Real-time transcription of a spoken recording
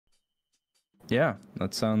Yeah,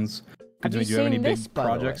 that sounds good. Have you Do you have any seen big this, by the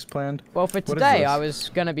way? projects planned? Well, for What is today, this? I was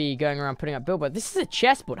gonna be going around putting up billboard. This is a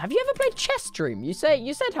chessboard. Have you ever played Chess Dream? You said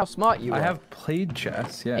how smart you are. I have played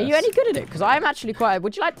chess. Yes. Are you any good at it? Because I'm actually quite.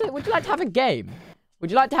 Would you like to have a game? Would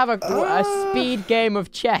you like to have a speed game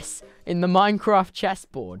of chess in the Minecraft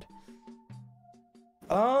chessboard?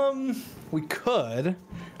 We could.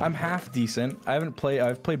 I'm half decent. I've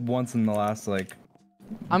played once in the last like.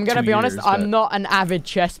 I'm gonna be honest. I'm not an avid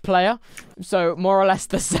chess player, so more or less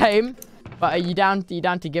the same. But are you down?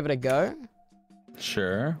 To give it a go?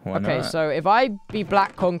 Sure. Why Okay, not? so if I be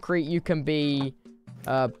black concrete, you can be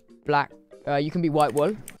black. You can be white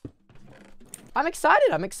wool. I'm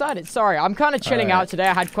excited. Sorry, I'm kind of chilling out today.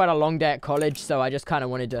 I had quite a long day at college, so I just kind of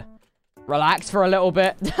wanted to relax for a little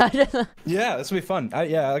bit. Yeah, this will be fun.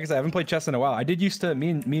 Yeah, like I said, I haven't played chess in a while. I did used to. Me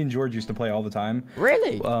and George used to play all the time.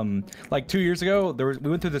 Really? Like 2 years ago, we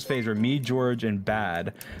went through this phase where me, George, and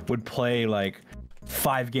Bad would play like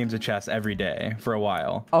 5 games of chess every day for a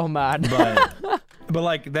while. Oh man. But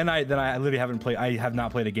like then I literally haven't played. I have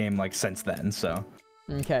not played a game like since then. So.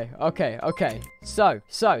 Okay. So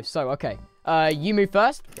okay. You move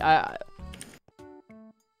first.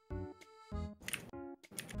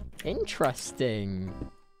 Interesting.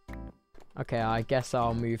 Okay, I guess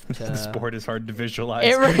I'll move to... This board is hard to visualize.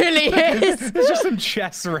 It really is! There's just some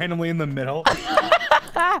chess randomly in the middle.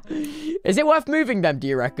 Is it worth moving them, do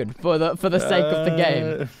you reckon? For the sake of the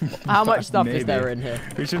game? How much stuff is there in here?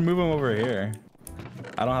 We should move them over here.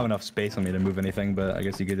 I don't have enough space on me to move anything, but I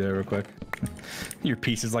guess you could do it real quick. Your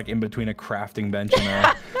piece is like in between a crafting bench and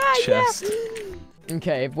a chest. Yeah.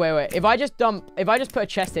 Okay, wait. If I just put a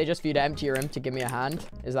chest here just for you to empty your room to give me a hand,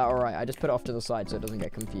 is that alright? I just put it off to the side so it doesn't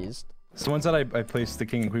get confused. So once that I placed the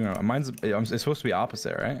king and queen on, it's supposed to be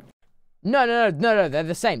opposite, right? No, they're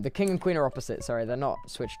the same. The king and queen are opposite. Sorry, they're not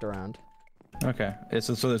switched around. Okay,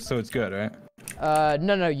 so it's good, right?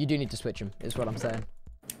 No, you do need to switch them, is what I'm saying.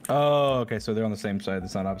 Oh, okay, so they're on the same side,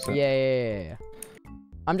 it's not opposite. Yeah.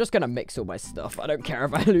 I'm just gonna mix all my stuff. I don't care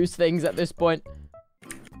if I lose things at this point.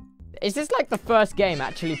 Is this like the first game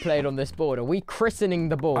actually played on this board? Are we christening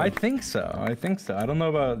the board? I think so. I don't know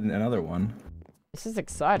about another one. This is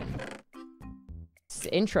exciting. It's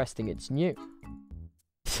interesting. It's new.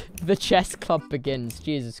 The chess club begins.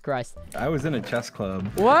 Jesus Christ. I was in a chess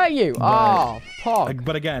club. Were you? Oh, pog.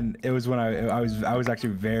 But again, it was when I was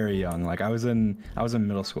actually very young. Like I was in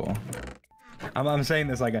middle school. I'm saying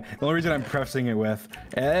this like the only reason I'm prefacing it with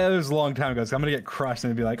it was a long time ago, so I'm gonna get crushed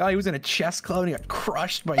and be like, oh, he was in a chess club and he got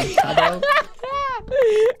crushed by Tubbo.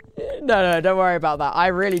 No, don't worry about that. I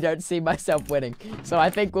really don't see myself winning, so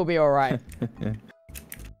I think we'll be all right.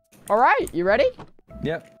 All right, you ready?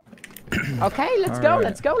 Yep. Okay, let's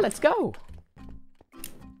go.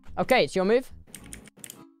 Okay, it's your move.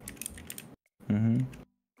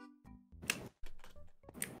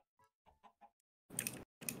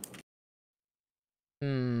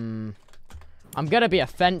 I'm gonna be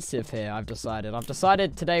offensive here, I've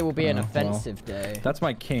decided today will be an offensive day. That's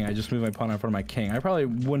my king. I just moved my pawn in front of my king. I probably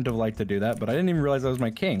wouldn't have liked to do that, but I didn't even realize that was my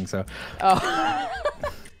king, so... Oh.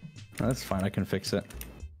 That's fine, I can fix it.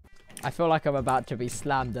 I feel like I'm about to be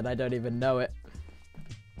slammed and I don't even know it.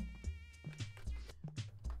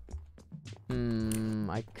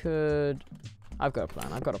 I could... I've got a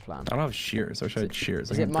plan. I don't have shears. I wish I had shears.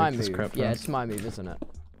 Is it my move? Yeah, it's my move, isn't it?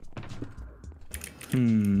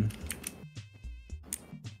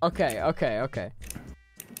 Okay.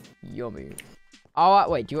 Your move. Oh,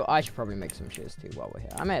 wait. I should probably make some shears too while we're here.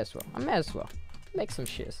 I may as well. Make some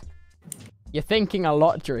shears. You're thinking a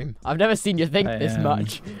lot, Dream. I've never seen you think this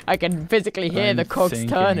much. I can physically hear the cogs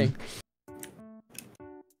turning.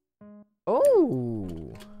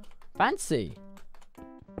 Oh, fancy.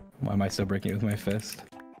 Why am I still breaking it with my fist?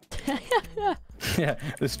 Yeah,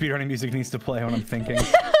 the speedrunning music needs to play when I'm thinking.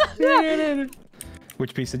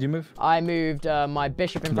 Which piece did you move? I moved my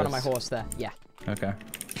bishop in front of my horse there. Yeah. Okay.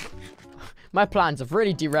 My plans have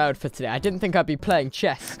really derailed for today. I didn't think I'd be playing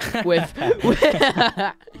chess with...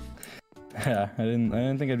 Yeah, I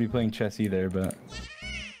didn't think I'd be playing chess either, but...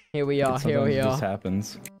 Here we are. It just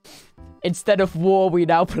happens. Instead of war, we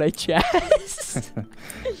now play chess.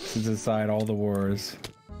 To decide all the wars.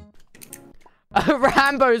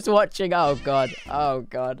 Rambo's watching. Oh, God.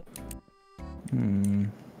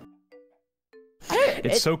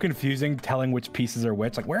 It's so confusing telling which pieces are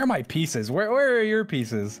which. Like, where are my pieces? Where are your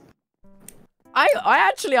pieces?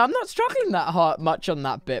 I'm not struggling that much on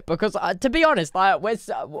that bit because, to be honest,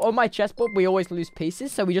 on my chessboard we always lose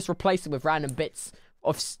pieces, so we just replace it with random bits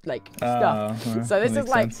of stuff. So this is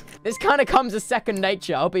like this kind of comes as second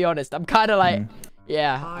nature. I'll be honest. I'm kind of like,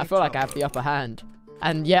 yeah, I feel like I have the upper hand,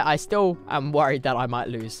 and yet I still am worried that I might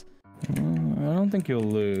lose. I don't think you'll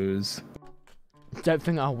lose. Don't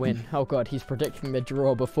think I'll win. Oh god, he's predicting the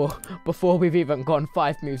draw before we've even gone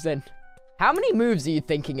 5 moves in. How many moves are you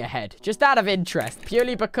thinking ahead? Just out of interest,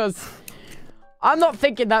 purely because I'm not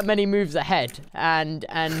thinking that many moves ahead, and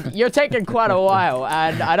you're taking quite a while,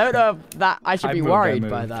 and I don't know if that I should be worried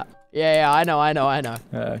by that. Yeah, I know.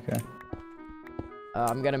 Okay.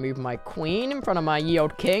 I'm gonna move my queen in front of my ye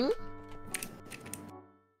old king.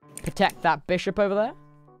 Protect that bishop over there.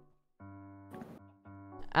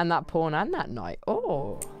 And that pawn and that knight.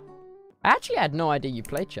 Oh. I actually had no idea you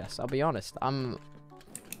play chess, I'll be honest.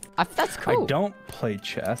 That's cool. I don't play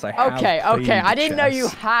chess. I have okay. I didn't know chess. you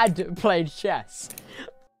had played chess.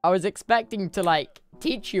 I was expecting to, like,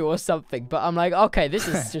 teach you or something, but I'm like, okay, this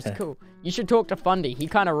is just cool. You should talk to Fundy. He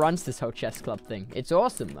kind of runs this whole chess club thing. It's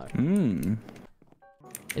awesome, though.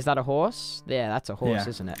 Is that a horse? Yeah, that's a horse,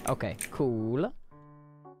 isn't it? Okay, cool.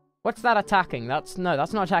 What's that attacking? That's not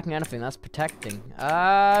attacking anything. That's protecting.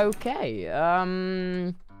 Okay.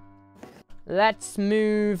 Let's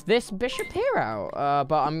move this bishop here out.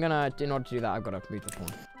 But I'm gonna, in order to do that, I've got to move the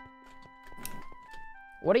pawn.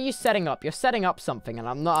 What are you setting up? You're setting up something, and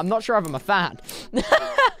I'm not sure if I'm a fan.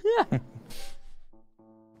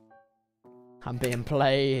 I'm being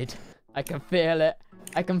played. I can feel it.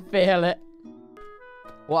 I can feel it.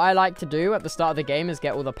 What I like to do at the start of the game is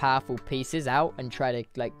get all the powerful pieces out and try to,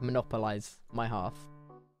 like, monopolize my half.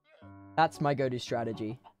 That's my go-to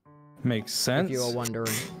strategy. Makes sense. If you are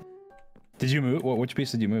wondering. Did you move? Which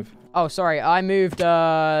piece did you move? Oh, sorry. I moved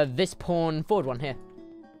this pawn forward one here.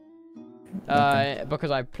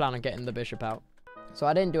 Because I plan on getting the bishop out. So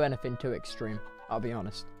I didn't do anything too extreme, I'll be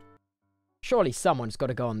honest. Surely someone's got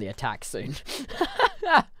to go on the attack soon.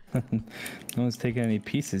 No one's taken any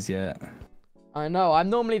pieces yet. I know, I'm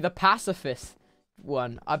normally the pacifist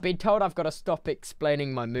one. I've been told I've got to stop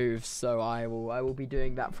explaining my moves, so I will be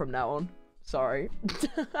doing that from now on. Sorry.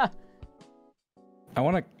 I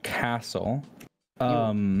want a castle.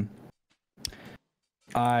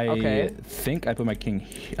 Okay. think I put my king.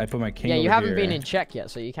 I put my king. Yeah, you over haven't here. been in check yet,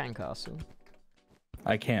 so you can castle.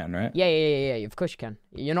 I can, right? Yeah. Of course you can.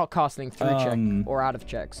 You're not castling through check or out of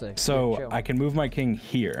check, so. So I can move my king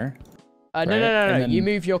here. No. Then You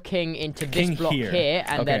move your king into this block here,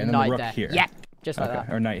 and then the knight rook there. here. Yeah, just like that.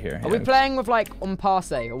 Or knight here. Are we playing with, like, en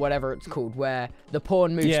passe or whatever it's called, where the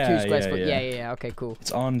pawn moves 2 squares? Yeah. Okay, cool.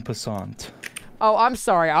 It's en passant. Oh, I'm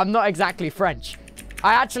sorry. I'm not exactly French.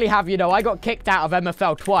 I actually have, you know, I got kicked out of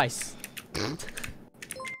MFL twice.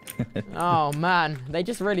 Oh, man. They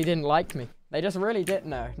just really didn't like me. They just really didn't.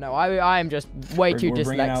 No, I am just way too dyslexic. We're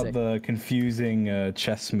bringing out the confusing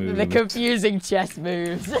chess moves. The confusing chess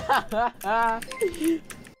moves.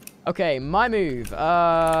 Okay, my move.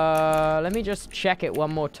 Let me just check it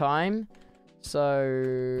one more time.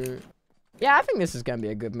 So, yeah, I think this is going to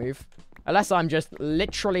be a good move. Unless I'm just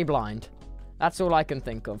literally blind. That's all I can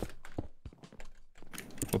think of.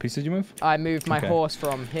 What piece did you move? I moved my horse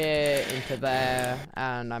from here into there,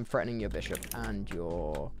 and I'm threatening your bishop and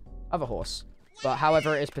your other horse. But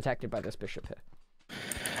however, it is protected by this bishop here.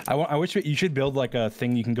 I wish you should build like a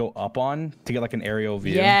thing you can go up on to get like an aerial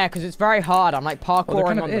view. Yeah, because it's very hard. I'm like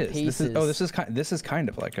parkouring on the pieces. This is kind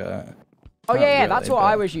of like a. Oh yeah, that's what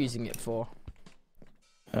I was using it for.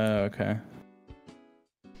 Okay.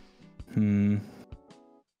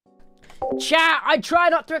 Chat, I try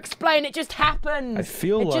not to explain. It just happens. I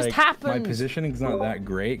feel like just happens. my positioning's not that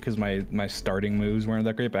great because my starting moves weren't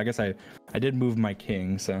that great. But I guess I did move my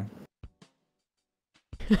king, so.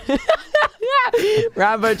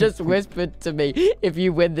 Rambo just whispered to me, if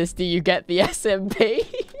you win this, do you get the SMP?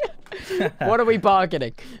 What are we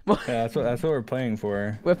bargaining? Yeah, that's what we're playing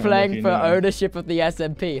for. We're playing for ownership of the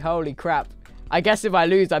SMP. Holy crap. I guess if I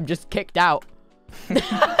lose, I'm just kicked out.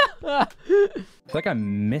 I feel like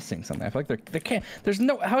I'm missing something. I feel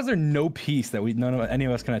like how is there no piece that any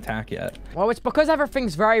of us can attack yet? Well, it's because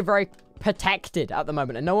everything's very, very protected at the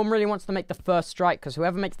moment, and no one really wants to make the first strike, because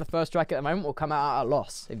whoever makes the first strike at the moment will come out at a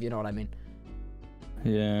loss, if you know what I mean.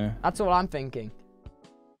 Yeah. That's all I'm thinking.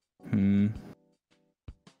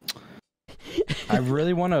 I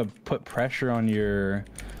really want to put pressure on your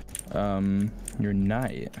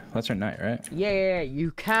knight. That's your knight, right? Yeah,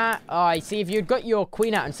 you can't. I see. If you'd got your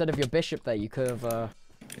queen out instead of your bishop there, you could have.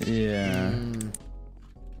 Yeah.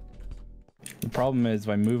 The problem is, if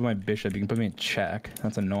I move my bishop, you can put me in check.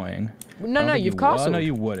 That's annoying. No, you've castled. Oh, no,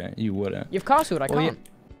 you wouldn't. You wouldn't. You've castled. I can't.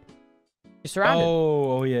 You're surrounded.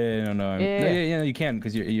 Oh, yeah, no. Yeah, you can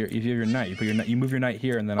because if you have your knight, you move your knight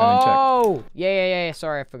here, and then I'm in check. Oh, yeah.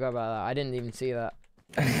 Sorry, I forgot about that. I didn't even see that.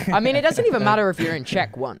 I mean, it doesn't even matter if you're in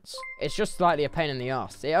check once. It's just slightly a pain in the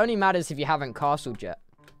ass. It only matters if you haven't castled yet.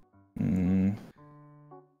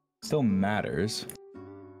 still matters.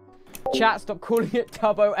 Chat, stop calling it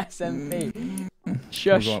Tubbo SMP.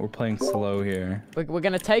 Shush. We're playing slow here. We're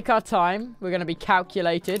gonna take our time. We're gonna be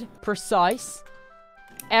calculated, precise,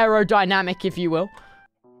 aerodynamic, if you will.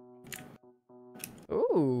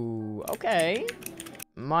 Ooh, okay.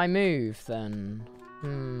 My move, then.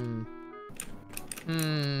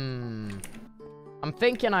 I'm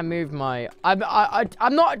thinking I move my...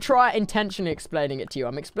 I'm not intentionally explaining it to you.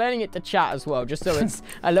 I'm explaining it to chat as well, just so it's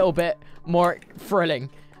a little bit more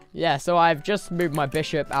thrilling. Yeah, so I've just moved my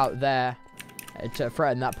bishop out there to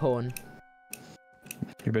threaten that pawn.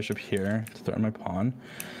 Your bishop here to threaten my pawn.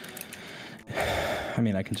 I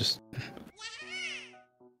mean, I can just...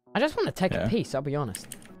 I just want to take a piece, I'll be honest.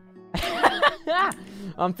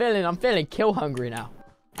 I'm feeling kill hungry now.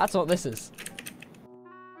 That's what this is.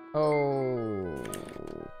 Okay.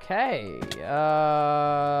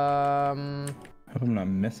 I hope I'm not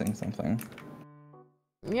missing something.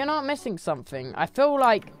 You're not missing something. I feel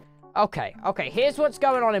like... Okay, here's what's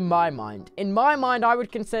going on in my mind. In my mind, I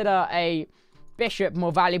would consider a bishop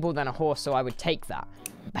more valuable than a horse, so I would take that.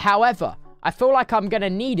 However, I feel like I'm going to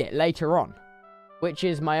need it later on, which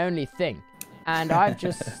is my only thing. And I've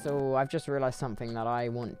just realized something that I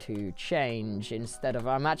want to change instead of...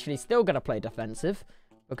 I'm actually still going to play defensive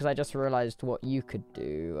because I just realized what you could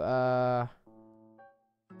do.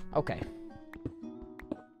 Okay.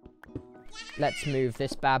 Let's move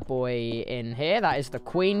this bad boy in here. That is the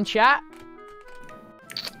queen, chat.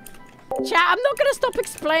 Chat, I'm not going to stop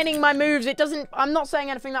explaining my moves. I'm not saying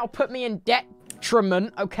anything that will put me in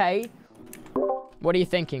detriment, okay? What are you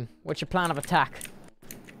thinking? What's your plan of attack?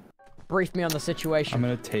 Brief me on the situation. I'm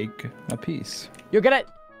going to take a piece. You're going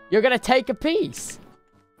to take a piece?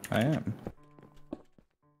 I am.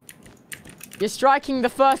 You're striking the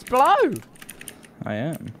first blow. I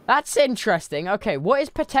am. That's interesting. Okay, what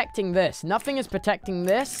is protecting this? Nothing is protecting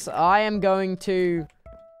this. I am going to...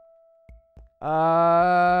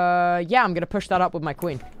 yeah, I'm going to push that up with my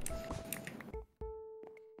queen.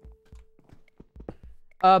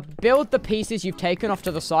 Build the pieces you've taken off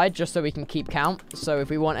to the side just so we can keep count. So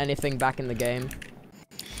if we want anything back in the game.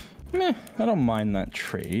 Meh, I don't mind that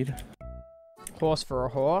trade. Horse for a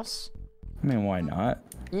horse? I mean, why not?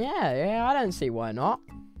 Yeah, I don't see why not.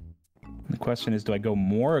 The question is, do I go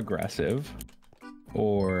more aggressive?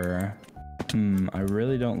 Or, I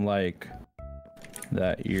really don't like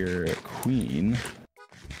that your queen...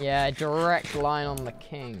 Yeah, direct line on the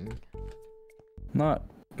king. I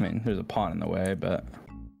mean, there's a pawn in the way, but...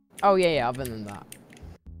 Oh, yeah, other than that.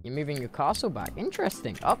 You're moving your castle back.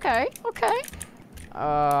 Interesting. Okay.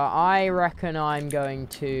 I reckon I'm going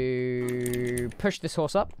to push this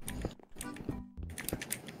horse up.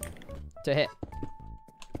 To hit.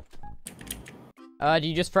 Do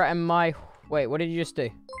you just threaten my... Wait, what did you just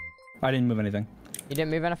do? I didn't move anything. You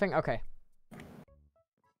didn't move anything? Okay.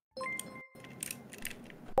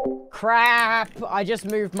 Crap! I just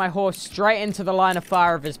moved my horse straight into the line of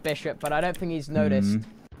fire of his bishop, but I don't think he's noticed.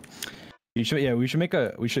 You should, we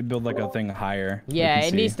should build like a thing higher. Yeah,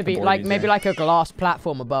 it needs to be like, maybe like a glass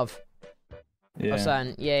platform above. Yeah. Or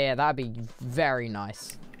something. Yeah, that'd be very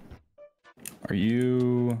nice.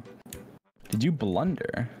 Did you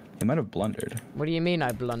blunder? You might have blundered. What do you mean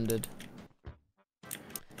I blundered?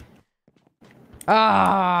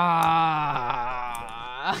 I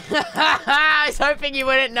was hoping you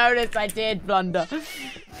wouldn't notice I did blunder.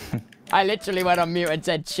 I literally went on mute and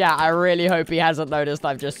said, chat, I really hope he hasn't noticed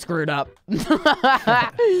I've just screwed up.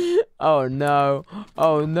 Oh no.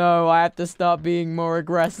 Oh no, I have to start being more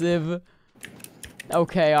aggressive.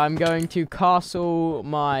 Okay, I'm going to castle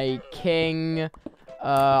my king.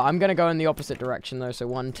 I'm going to go in the opposite direction though, so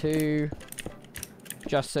 1, 2.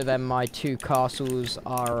 Just so then my two castles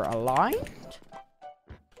are aligned.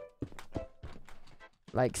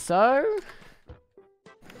 Like so.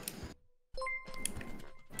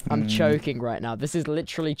 I'm choking right now. This is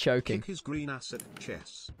literally choking. His green asset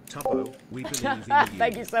chess. Tubbo, we believe in you.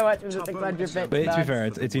 Thank you so much for the 600 bits. But to be fair,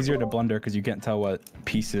 it's easier to blunder because you can't tell what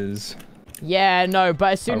pieces. Yeah, no,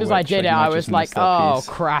 but as soon as I did it, I was like, oh, piece.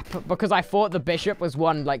 crap. Because I thought the bishop was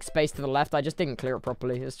one, like, space to the left. I just didn't clear it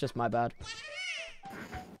properly. It's just my bad.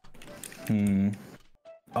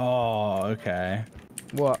 Oh, okay.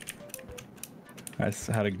 What? I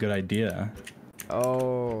had a good idea.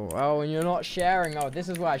 Oh, and you're not sharing. Oh, this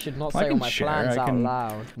is why I should not say all my plans out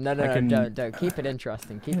loud. No, don't. Keep it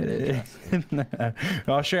interesting. Keep it interesting.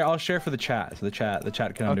 I'll share for the chat, so the chat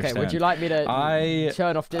can understand. Okay, would you like me to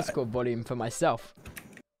turn off Discord volume for myself?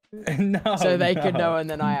 No. So they can know, and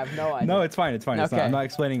then I have no idea. No, it's fine. It's fine. Okay. I'm not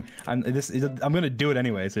explaining. I'm gonna do it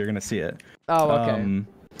anyway, so you're gonna see it. Oh, okay.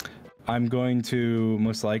 I'm going to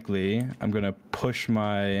most likely. I'm gonna push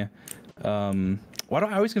my. Why do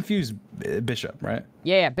I always confuse bishop? Right.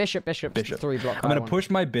 Yeah, bishop. 3 block. I'm gonna push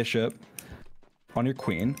my bishop on your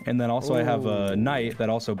queen, and then also I have a knight that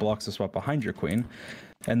also blocks the spot behind your queen,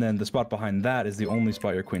 and then the spot behind that is the only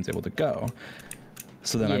spot your queen's able to go.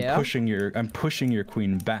 So then I'm pushing your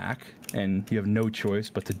queen back, and you have no choice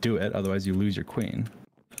but to do it. Otherwise, you lose your queen.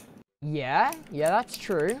 Yeah, that's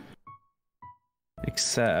true.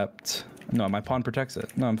 Except, no, my pawn protects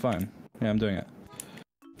it. No, I'm fine. Yeah, I'm doing it.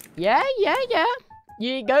 Yeah.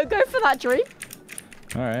 You go for that, Dream.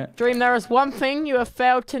 All right. Dream, there is one thing you have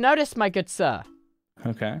failed to notice, my good sir.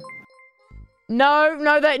 Okay.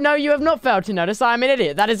 No, you have not failed to notice. I am an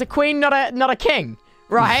idiot. That is a queen, not a king.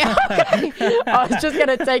 Right? Okay. I was just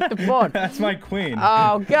gonna take the pawn. That's my queen.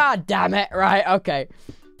 Oh, god damn it. Right, okay.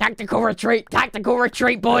 Tactical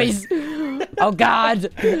retreat, boys. Oh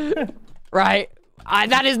god. Right.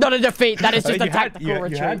 That is not a defeat. That is just a tactical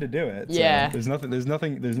retreat. You had to do it. So yeah. There's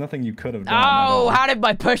nothing you could have done. Oh, how did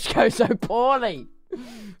my push go so poorly?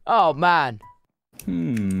 Oh man.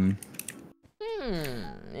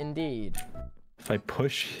 Indeed. If I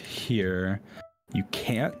push here, you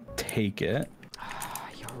can't take it.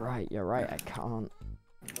 You're right, I can't.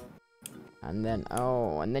 And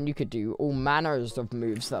then you could do all manners of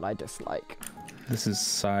moves that I dislike. This is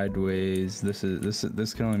sideways. This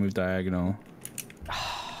can only move diagonal.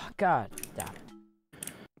 God damn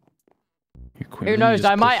it. Who knows?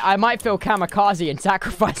 I might feel kamikaze and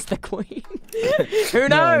sacrifice the queen. Who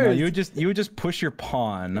knows? No, you would just push your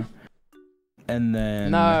pawn, and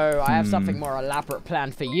then. No, I have something more elaborate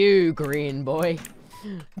planned for you, green boy.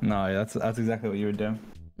 No, that's exactly what you would do.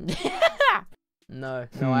 No,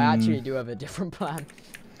 I actually do have a different plan.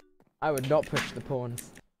 I would not push the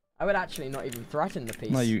pawns. I would actually not even threaten the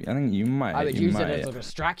piece. No, I think you might. I would use it as a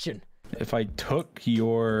distraction. If I took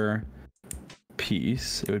your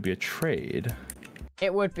piece, it would be a trade.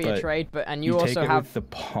 It would be a trade, and you also take it have with the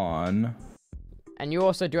pawn. And you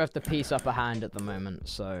also do have the piece upper hand at the moment,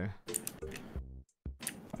 so.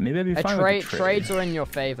 Maybe I'd be fine with a trade. Trades are in your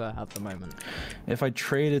favor at the moment. If I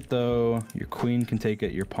trade it though, your queen can take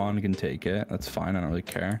it, your pawn can take it. That's fine. I don't really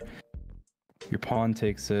care. Your pawn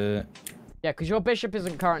takes it. Yeah, because your bishop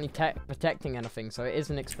isn't currently protecting anything, so it is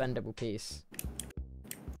an expendable piece.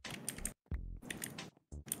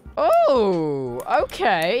 Oh,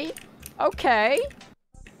 okay.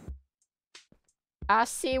 I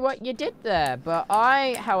see what you did there, but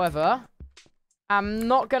I, however, am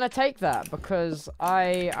not gonna take that because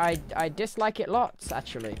I dislike it lots.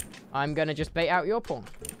 Actually, I'm gonna just bait out your pawn.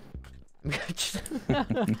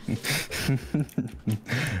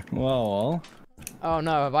 Well. Oh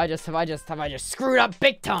no! Have I just screwed up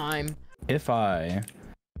big time? If I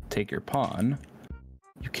take your pawn,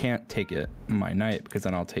 you can't take it my knight because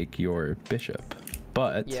then I'll take your bishop.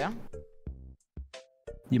 But yeah,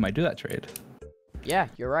 you might do that trade. Yeah,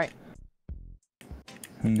 you're right.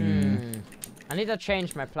 I need to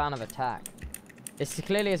change my plan of attack. This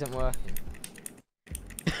clearly isn't working.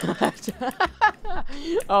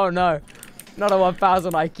 Oh no, not a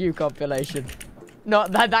 1000 IQ compilation.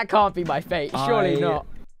 Not that can't be my fate. Surely not.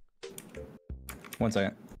 1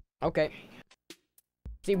 second. Okay.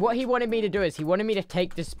 See, what he wanted me to do is he wanted me to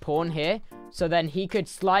take this pawn here, so then he could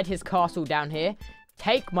slide his castle down here,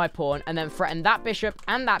 take my pawn, and then threaten that bishop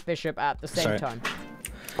and that bishop at the same time.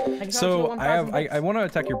 So I want to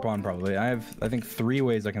attack your pawn probably. I think 3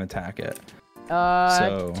 ways I can attack it.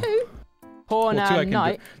 2. Pawn and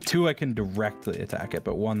knight. 2 I can directly attack it,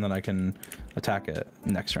 but 1 that I can attack it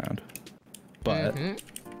next round. But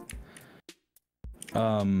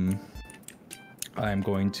I'm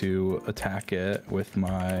going to attack it with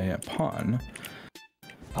my pawn.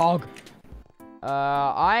 Hog.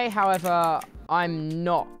 However, I'm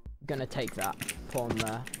not gonna take that pawn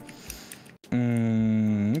there.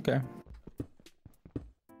 Okay.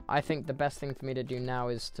 I think the best thing for me to do now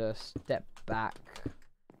is to step back,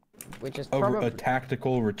 which is probably a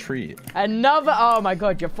tactical retreat. Another. Oh my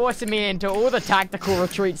god, you're forcing me into all the tactical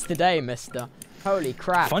retreats today, mister. Holy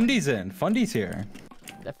crap. Fundy's in. Fundy's here.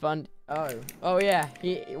 The fund. Oh yeah.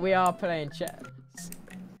 We are playing chess.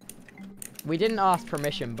 We didn't ask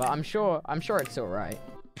permission, but I'm sure it's all right.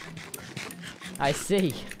 I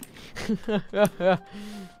see.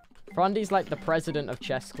 Fundy's like the president of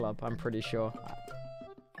chess club. I'm pretty sure.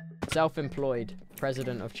 Self-employed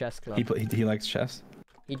president of chess club. He likes chess.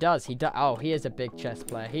 He does. Oh, he is a big chess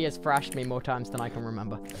player. He has thrashed me more times than I can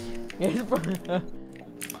remember.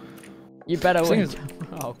 You better win.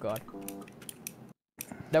 Oh god.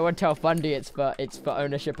 No one tell Fundy it's for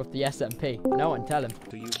ownership of the SMP. No one tell him.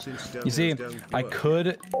 You see, I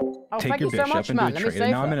could take your bishop and do a trade.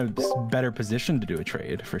 And now I'm in a better position to do a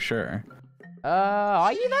trade for sure.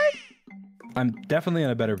 Are you though? I'm definitely in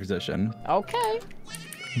a better position. Okay.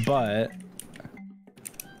 But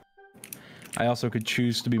I also could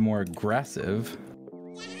choose to be more aggressive.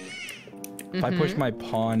 If I push my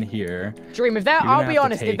pawn here. Dream, if there, I'll be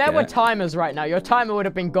honest, if there were timers right now, your timer would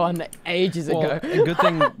have been gone ages ago. A good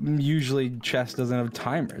thing, usually chess doesn't have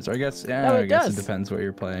timers. Or I guess, yeah, I guess it depends what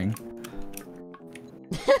you're playing.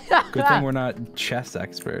 Good thing we're not chess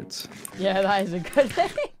experts. Yeah, that is a good thing.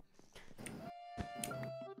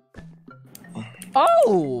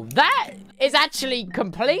 Oh, that is actually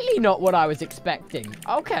completely not what I was expecting.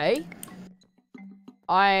 Okay.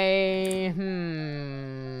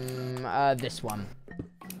 This one.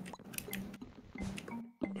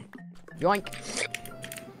 Yoink.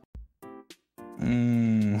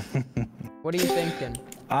 What are you thinking?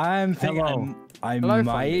 I'm thinking I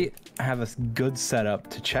might have a good setup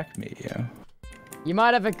to checkmate you. You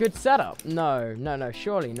might have a good setup. No,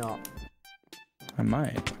 surely not. I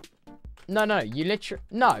might. No, you literally...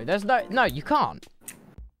 No, there's no... No, you can't.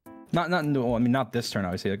 No, I mean, not this turn,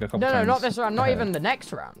 obviously, like a couple turns. No, not this round, not even the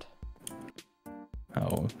next round.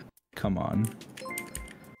 Oh, come on.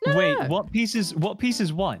 No. Wait, what pieces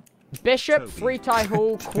what? Bishop, free tie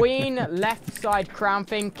hall, queen, left side crown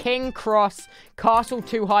thing, king, cross, castle,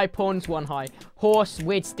 2 high, pawns, 1 high, horse,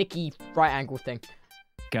 weird sticky right angle thing.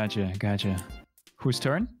 Gotcha. Whose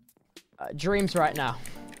turn? Dreams right now.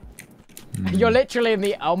 You're literally in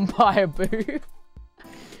the umpire booth.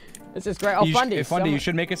 This is great. Oh, Fundy. Fundy, you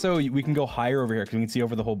should make it so we can go higher over here because we can see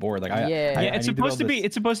over the whole board. Like, it's supposed to be.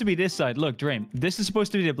 It's supposed to be this side. Look, Dream. This is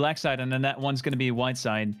supposed to be the black side, and then that one's gonna be white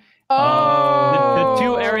side. Oh. The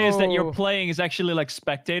 2 areas that you're playing is actually like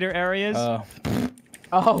spectator areas.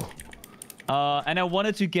 Oh. And I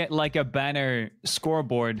wanted to get like a banner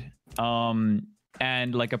scoreboard, and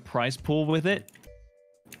like a prize pool with it.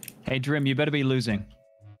 Hey, Dream, you better be losing.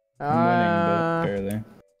 I'm winning, but barely.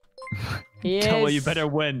 Tell you better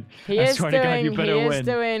win. He is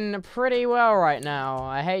doing pretty well right now.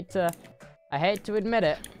 I hate to admit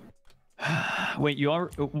it. Wait,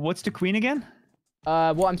 what's the queen again?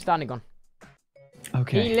 What I'm standing on.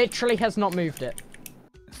 Okay. He literally has not moved it.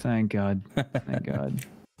 Thank God. Thank God.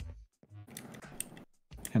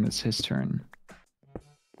 And it's his turn.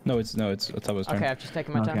 No, it's Tubbo's turn. Okay, I've just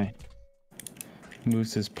taken my turn.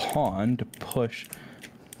 Moves his pawn to push.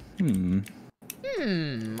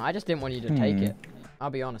 I just didn't want you to take it.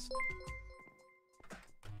 I'll be honest.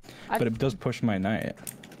 But it does push my knight.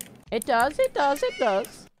 It does.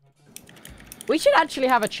 We should actually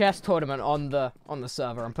have a chess tournament on the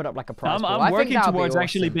server and put up like a prize pool. I'm working towards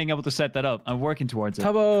actually being able to set that up. I'm working towards it.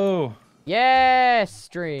 Tubbo! Yes,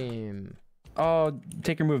 stream. Oh,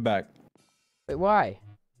 take your move back. Wait, why?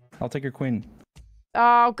 I'll take your queen.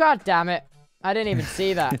 Oh, god damn it. I didn't even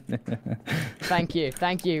see that. Thank you.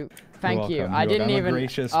 I didn't even... a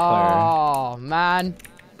gracious player. Oh, man.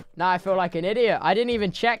 Now I feel like an idiot. I didn't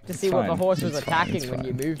even check to see what the horse was attacking when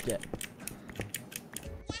you moved it.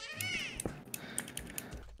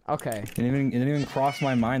 Okay. It didn't even cross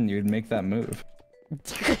my mind you'd make that move.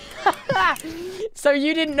 So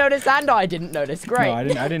you didn't notice and I didn't notice. Great. No, I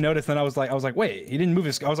didn't notice. Then I was like, wait, he didn't move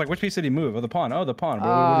his. I was like, which piece did he move? Oh, the pawn. Oh, the pawn. What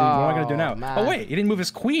am I gonna do now? Man. Oh, wait, he didn't move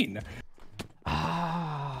his queen.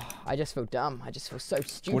 I just feel dumb. I just feel so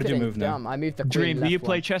stupid. What did you move dumb. now? I moved the queen. Dream, do you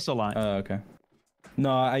play chess a lot? Okay.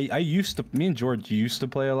 No, I used to. Me and George used to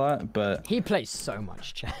play a lot, but he plays so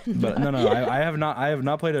much chess. But no, I have not. I have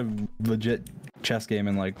not played a legit chess game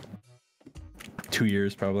in like 2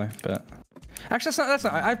 years probably. But actually, that's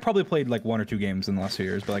not. I've probably played like 1 or 2 games in the last 2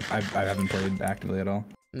 years, but like I haven't played actively at all.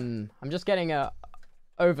 I'm just getting a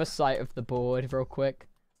oversight of the board real quick.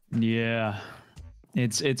 Yeah,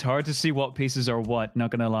 it's hard to see what pieces are what. Not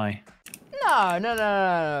gonna lie. No.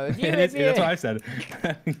 That's what I said.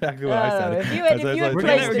 Exactly what I said. We're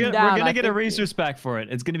gonna get a resource pack for it.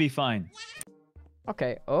 It's gonna be fine.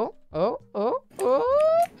 Okay. Oh.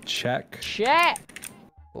 Check.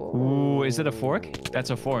 Ooh, is it a fork? That's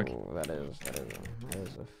a fork. That is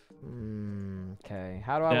a... okay.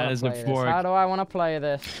 How do I want to play this? Fork. How do I want to play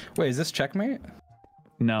this? Wait, is this checkmate?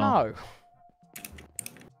 No.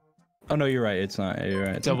 Oh no, you're right. It's not. You're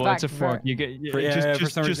right. Double. It's a fork. You get.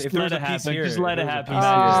 Just let it happen. Just let it happen, man.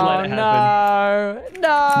 Oh, just let it happen.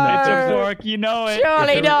 No. It's a fork. You know it.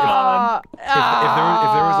 Surely not.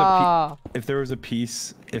 If there was a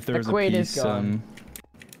piece. Gone.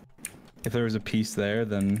 if there was a piece there,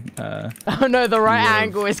 then Oh no, the right would've-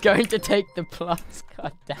 angle is going to take the plus.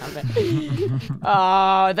 God damn it.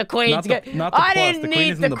 Oh, the queen's Not good. the I plus. didn't The queen need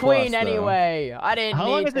isn't the the queen plus, though. anyway. I didn't How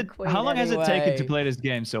long need has the it? queen How long has it taken to anyway. play this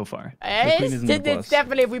game so far? queen isn't the It's plus.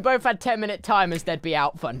 definitely, if we both had 10-minute timers, they'd be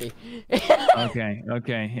out, Fundy. Okay,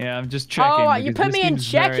 okay. Yeah, I'm just checking. Oh, you because put this me in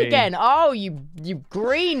seems check very- again. Oh, you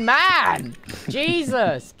green man.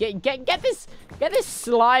 Jesus. Get this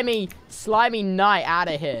slimy knight out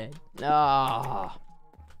of here. Oh.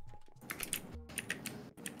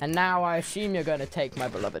 And now I assume you're going to take my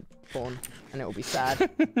beloved pawn, and it will be sad.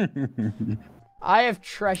 I have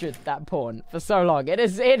treasured that pawn for so long. It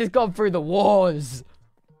has gone through the wars.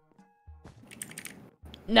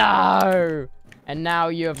 No. And now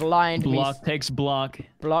you have lined me. Block takes block.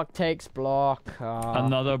 Block takes block.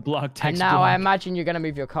 Another block takes And now block. I imagine you're gonna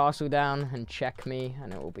move your castle down and check me,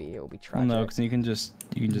 and it will be Well, tragic. no, because you can just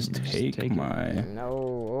take take it. my. No,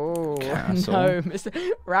 oh, Castle. no, Mr.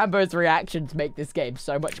 Rambo's reactions make this game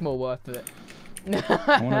so much more worth it.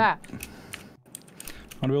 I want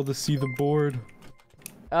to be able to see the board.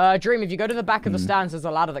 Dream, if you go to the back of the stands, there's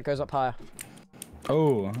a ladder that goes up higher.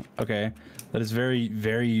 Oh, okay. That is very,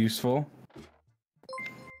 very useful.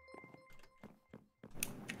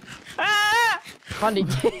 Fundy.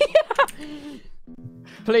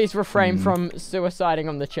 Please refrain from suiciding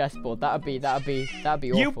on the chessboard. That'd be awful.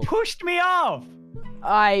 You pushed me off.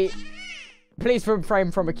 Please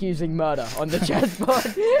refrain from accusing murder on the chessboard.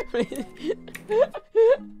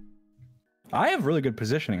 I have really good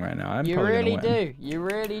positioning right now. I'm You probably really gonna win. do. You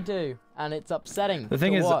really do. And it's upsetting The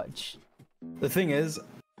thing to is- watch. The thing is,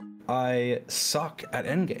 I suck at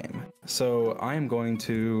endgame, so I am going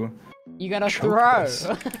to You gotta choke throw. this.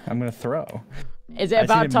 I'm gonna throw. Is it I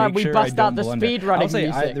just about need to time make we sure bust I out the don't blunder. speedrunning I'll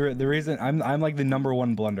say music? the reason I'm like the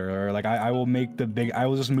 #1 blunderer. Like I will make the big. I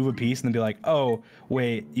will just move a piece and then be like, oh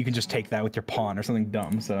wait, you can just take that with your pawn or something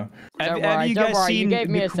dumb. So Don't Have worry, you don't guys worry, you seen gave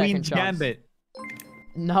me the a second Queen's chance. Gambit?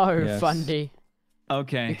 No, Yes. Fundy. You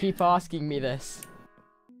Okay. keep asking me this.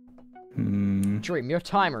 Dream, your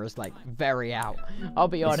timer is like very out. I'll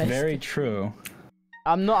be it's honest. very true.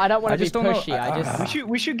 I don't want I to be just don't know- pushy. I just.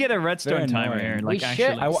 We should get a redstone Very timer annoying. here. We Like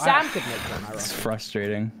should. actually. Sam could make one, I It's reckon.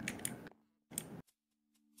 frustrating.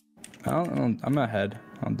 I'm ahead.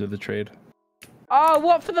 I'll do the trade. Oh,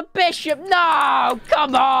 what for the bishop? No,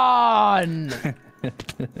 come on!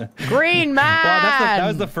 Green man! Well, that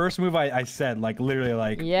was the first move I said, like literally,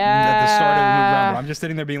 like at the start of the move Yeah. round. I'm just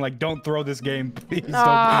sitting there being like, "Don't throw this game, please." Don't.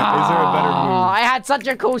 Oh, Is there a better move? I had such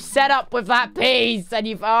a cool setup with that piece, and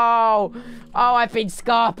you've I've been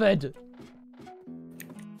scarpered.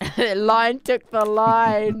 Line took the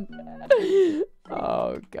line.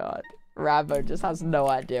 Oh god, Rambo just has no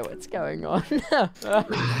idea what's going on.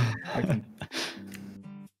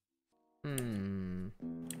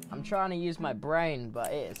 I'm trying to use my brain,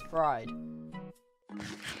 but it is fried.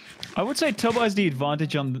 I would say Tubbo has the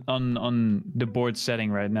advantage on the board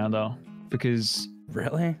setting right now, though, because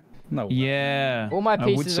Really? No. yeah. All my I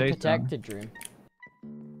would pieces are say so. protected, Dream.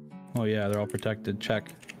 Oh yeah, they're all protected. Check.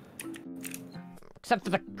 Except for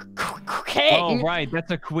the king. Oh right,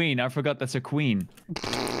 that's a queen. I forgot that's a queen.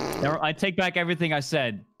 I take back everything I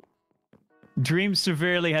said. Dream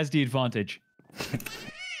severely has the advantage.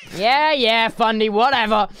 Yeah, Fundy,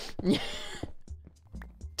 whatever.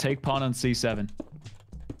 Take pawn on c7.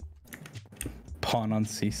 Pawn on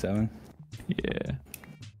c7. Yeah.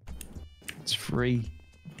 It's free.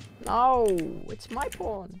 No, it's my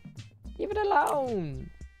pawn. Leave it alone.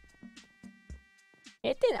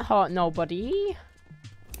 It didn't hurt nobody.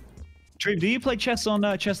 Dream, do you play chess on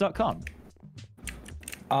chess.com?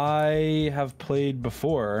 I have played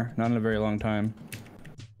before, not in a very long time.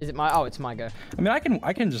 Is it my? Oh, it's my go. I mean,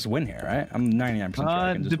 I can just win here, right? I'm 99% sure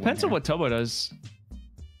I can just Depends win on what Tubbo does. here.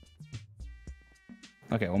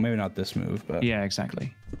 Okay, well maybe not this move, but Yeah,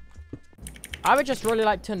 exactly. I would just really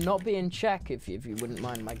like to not be in check if you wouldn't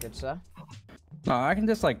mind, my good sir. no, I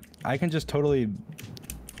can just totally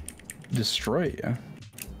destroy you.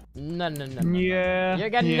 No. Yeah. You're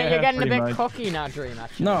getting a bit cocky now, Dream.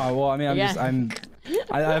 Actually. No, well, I mean, Yeah.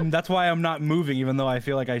 I'm that's why I'm not moving, even though I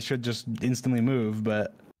feel like I should just instantly move,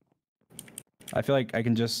 but I feel like I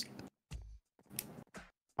can just.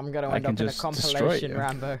 I'm gonna I end can up in a just destroy compilation, you.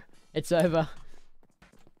 Rambo. It's over.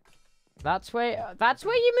 That's where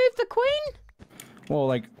you move the queen? Well,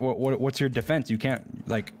 like, what's your defense? You can't,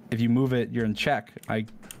 like, if you move it, you're in check.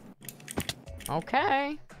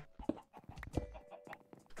 Okay.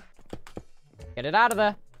 Get it out of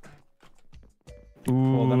there.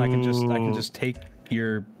 Well, then I can just take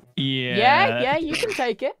your Yeah, you can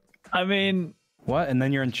take it. I mean, what, and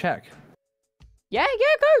then you're in check. Yeah,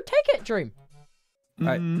 go, take it, Dream.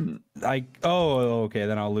 Oh, okay.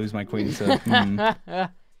 Then I'll lose my queen to.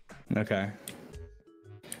 Okay.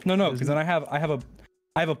 No, because then I have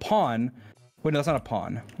a pawn. Wait, no, that's not a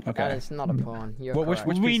pawn. Okay. That is not a pawn. You're Which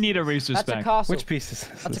correct. We need a That's a retrospect. castle. Which piece is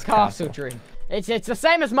That's this a castle, Dream. It's the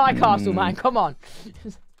same as my castle, man. Come on.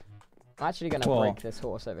 I'm actually gonna break this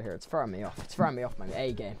horse over here. It's throwing me off. It's throwing me off my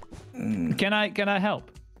A game. Can I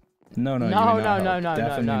help? No. No.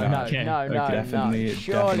 Definitely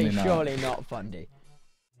Surely not Fundy.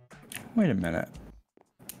 Wait a minute.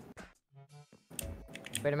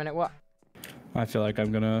 Wait a minute, what? I feel like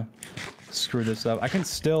I'm gonna screw this up. I can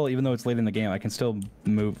still, even though it's late in the game, I can still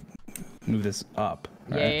move this up.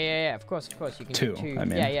 Right? Yeah. Of course. You can do 2. I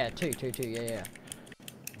mean. Yeah. 2. Yeah.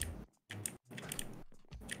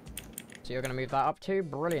 So you're gonna move that up too?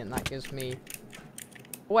 Brilliant. That gives me.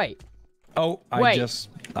 Wait. Oh, Wait.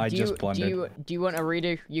 I just blundered. Do you want a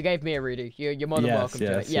redo? You gave me a redo. You're more than welcome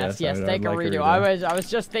to it. Yes. I'd Take a like redo. I was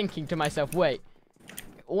just thinking to myself, wait.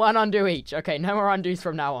 1 undo each. Okay, no more undos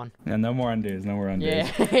from now on. Yeah, no more undos.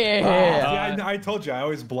 Yeah. I told you, I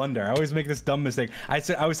always blunder. I always make this dumb mistake. I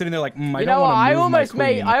was sitting there like, I you don't know what? want to move my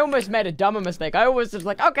queen. I almost made a dumber mistake. I always was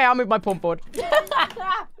like, okay, I'll move my pawn forward.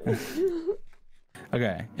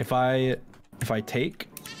 Okay, if I take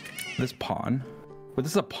this pawn, but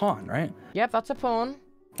this is a pawn, right? Yep, that's a pawn.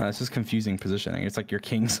 No, this is confusing positioning. It's like your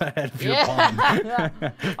king's ahead of your pawn.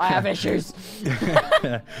 I have issues.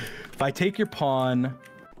 If I take your pawn,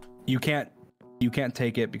 you can't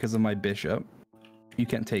take it because of my bishop. You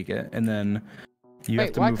can't take it, and then you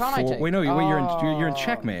have to move forward. Wait, no, you're in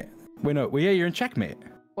checkmate. Wait, no, yeah, you're in checkmate.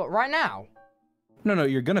 What, right now? No,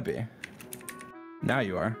 you're gonna be. Now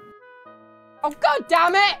you are. Oh, god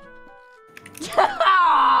damn it!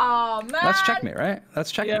 Oh, man! That's checkmate, right?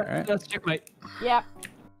 That's checkmate, right? That's checkmate. Yep.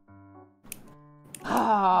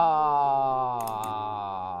 Ah.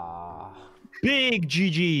 Big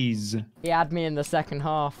GG's. He had me in the second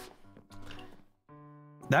half.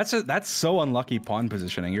 That's so unlucky pawn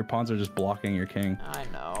positioning. Your pawns are just blocking your king. I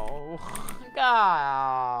know.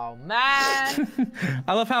 Oh, man.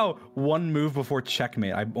 I love how one move before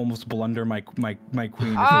checkmate, I almost blunder my queen.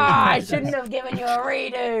 I shouldn't have given you a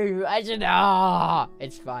redo.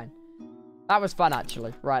 It's fine. That was fun,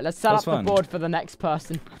 actually. Right, let's set up the board for the next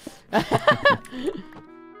person.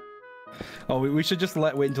 Oh, we should just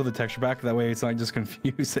wait until the texture back. That way it's not just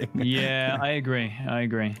confusing. Yeah, I agree.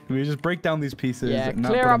 We just break down these pieces. Yeah, and not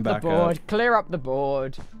clear put up them the back board. up. Clear up the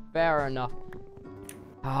board. Fair enough.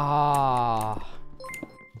 Ah.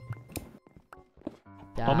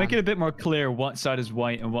 I'll make it a bit more clear what side is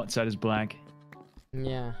white and what side is black.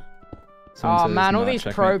 Yeah. Someone oh says man, all not these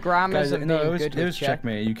checkmate. programmers Guys, are no, being it was, good it with was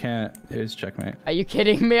checkmate. You can't. It was checkmate. Are you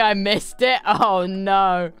kidding me? I missed it. Oh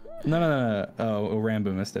no. No. Oh,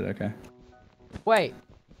 Rambo missed it. Okay. Wait.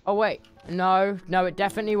 Oh wait. No, it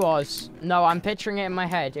definitely was. No, I'm picturing it in my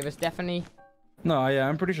head. It was definitely. No, yeah,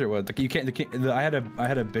 I'm pretty sure it was. You can't. I had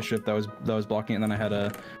a bishop that was blocking it, and then I had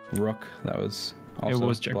a rook that was also It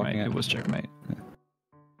was checkmate. blocking It was checkmate.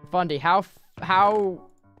 Fundy, how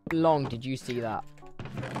long did you see that?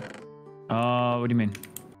 What do you mean?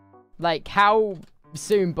 Like, how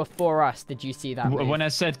soon before us did you see that? When I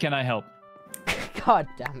said, "Can I help?" God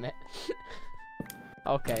damn it.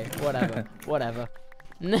 Okay, whatever.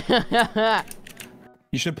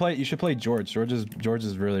 You should play George. George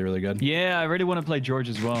is really good. Yeah, I really want to play George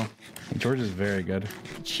as well. George is very good.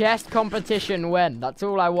 Chess competition when? That's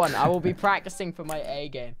all I want. I will be practicing for my A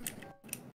game.